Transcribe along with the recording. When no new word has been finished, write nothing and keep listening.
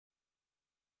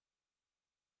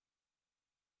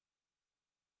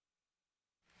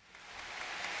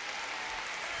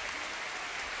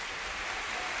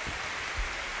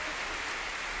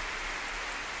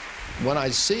when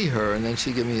I'd see her, and then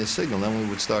she'd give me a signal, then we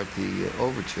would start the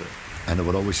overture. And it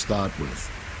would always start with,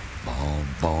 boom,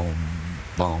 boom,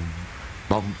 boom,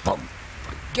 boom, boom.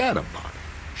 Forget about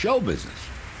it. Show business.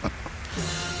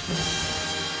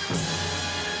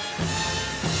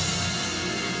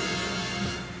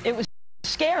 It was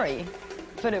scary,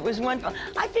 but it was wonderful.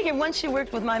 I figured once you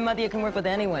worked with my mother, you can work with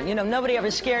anyone. You know, nobody ever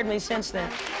scared me since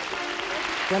then.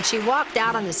 When she walked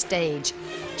out on the stage,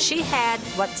 she had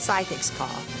what psychics call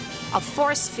a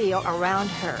force field around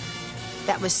her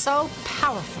that was so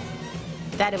powerful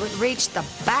that it would reach the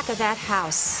back of that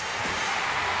house.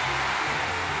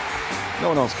 No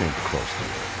one else came close to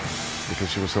her because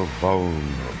she was so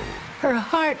vulnerable. Her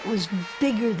heart was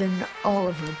bigger than all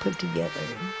of them put together.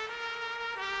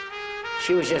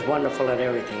 She was just wonderful at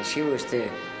everything. She was the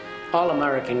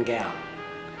all-American gal.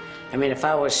 I mean, if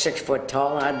I was 6 foot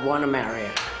tall, I'd want to marry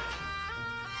her.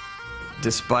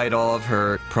 Despite all of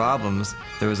her problems,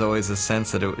 there was always a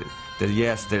sense that,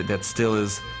 that still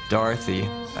is Dorothy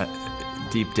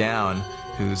deep down,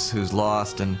 who's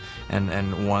lost and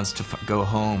wants to go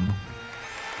home.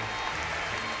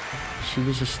 She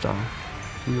was a star,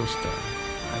 real star.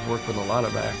 I've worked with a lot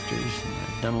of actors, and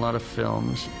I've done a lot of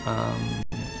films.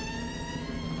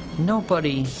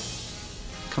 Nobody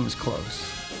comes close.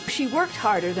 She worked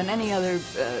harder than any other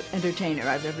entertainer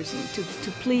I've ever seen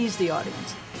to please the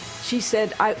audience. She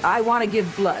said, I want to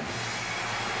give blood.